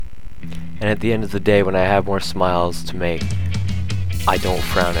And at the end of the day, when I have more smiles to make, I don't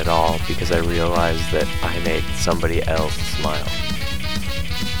frown at all because I realize that I made somebody else smile.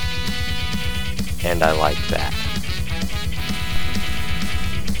 And I like that.